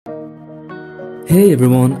Hey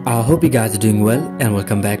everyone, I hope you guys are doing well and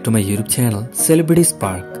welcome back to my YouTube channel Celebrity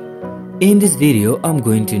Spark. In this video, I'm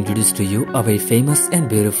going to introduce to you a very famous and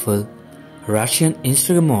beautiful Russian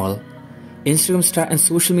Instagram model, Instagram star and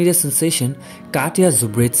social media sensation Ekaterina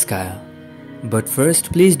Zubritskaya. But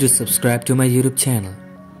first, please do subscribe to my YouTube channel.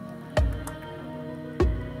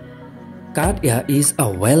 Ekaterina is a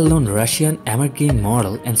well-known Russian-American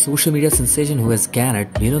model and social media sensation who has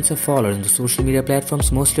garnered millions of followers on the social media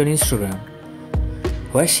platforms, mostly on Instagram,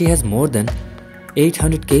 where she has more than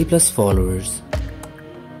 800k plus followers.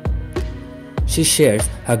 She shares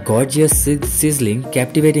her gorgeous, sizzling,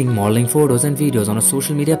 captivating modeling photos and videos on her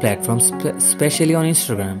social media platforms, especially on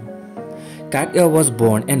Instagram. Ekaterina was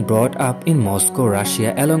born and brought up in Moscow,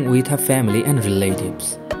 Russia, along with her family and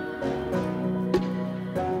relatives.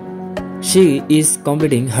 She is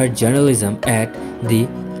completing her journalism at the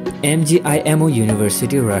MGIMO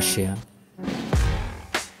University, Russia.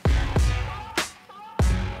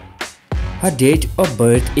 Her date of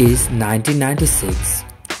birth is 1996.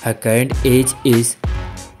 Her current age is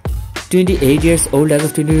 28 years old as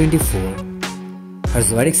of 2024. Her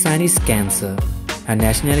zodiac sign is Cancer. Her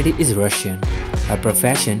nationality is Russian. Her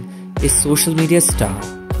profession is social media star.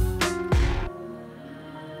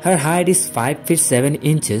 Her height is 5 feet 7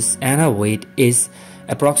 inches and her weight is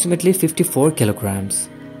approximately 54 kilograms.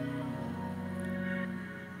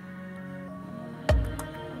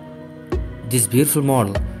 This beautiful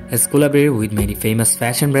model has collaborated with many famous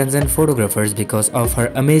fashion brands and photographers because of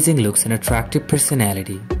her amazing looks and attractive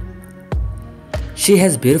personality. She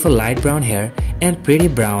has beautiful light brown hair and pretty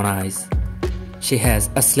brown eyes. She has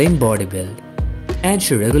a slim body build and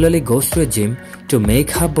she regularly goes to a gym to make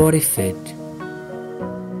her body fit.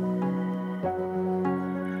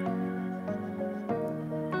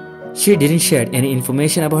 She didn't share any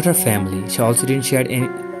information about her family. She also didn't share any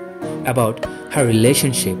about her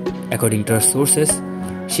relationship. According to her sources,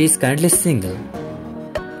 she is currently single.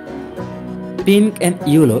 Pink and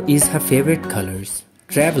yellow is her favorite colors.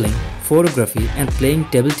 Traveling, photography and playing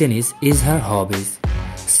table tennis is her hobbies.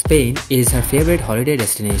 Spain is her favorite holiday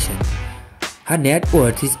destination. Her net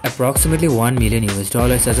worth is approximately $1 million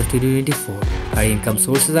as of 2024. Her income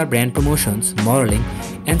sources are brand promotions, modeling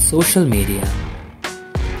and social media.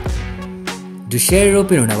 Do share your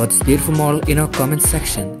opinion about this beautiful model in our comment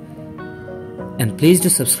section. And please do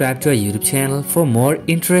subscribe to our YouTube channel for more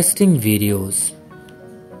interesting videos.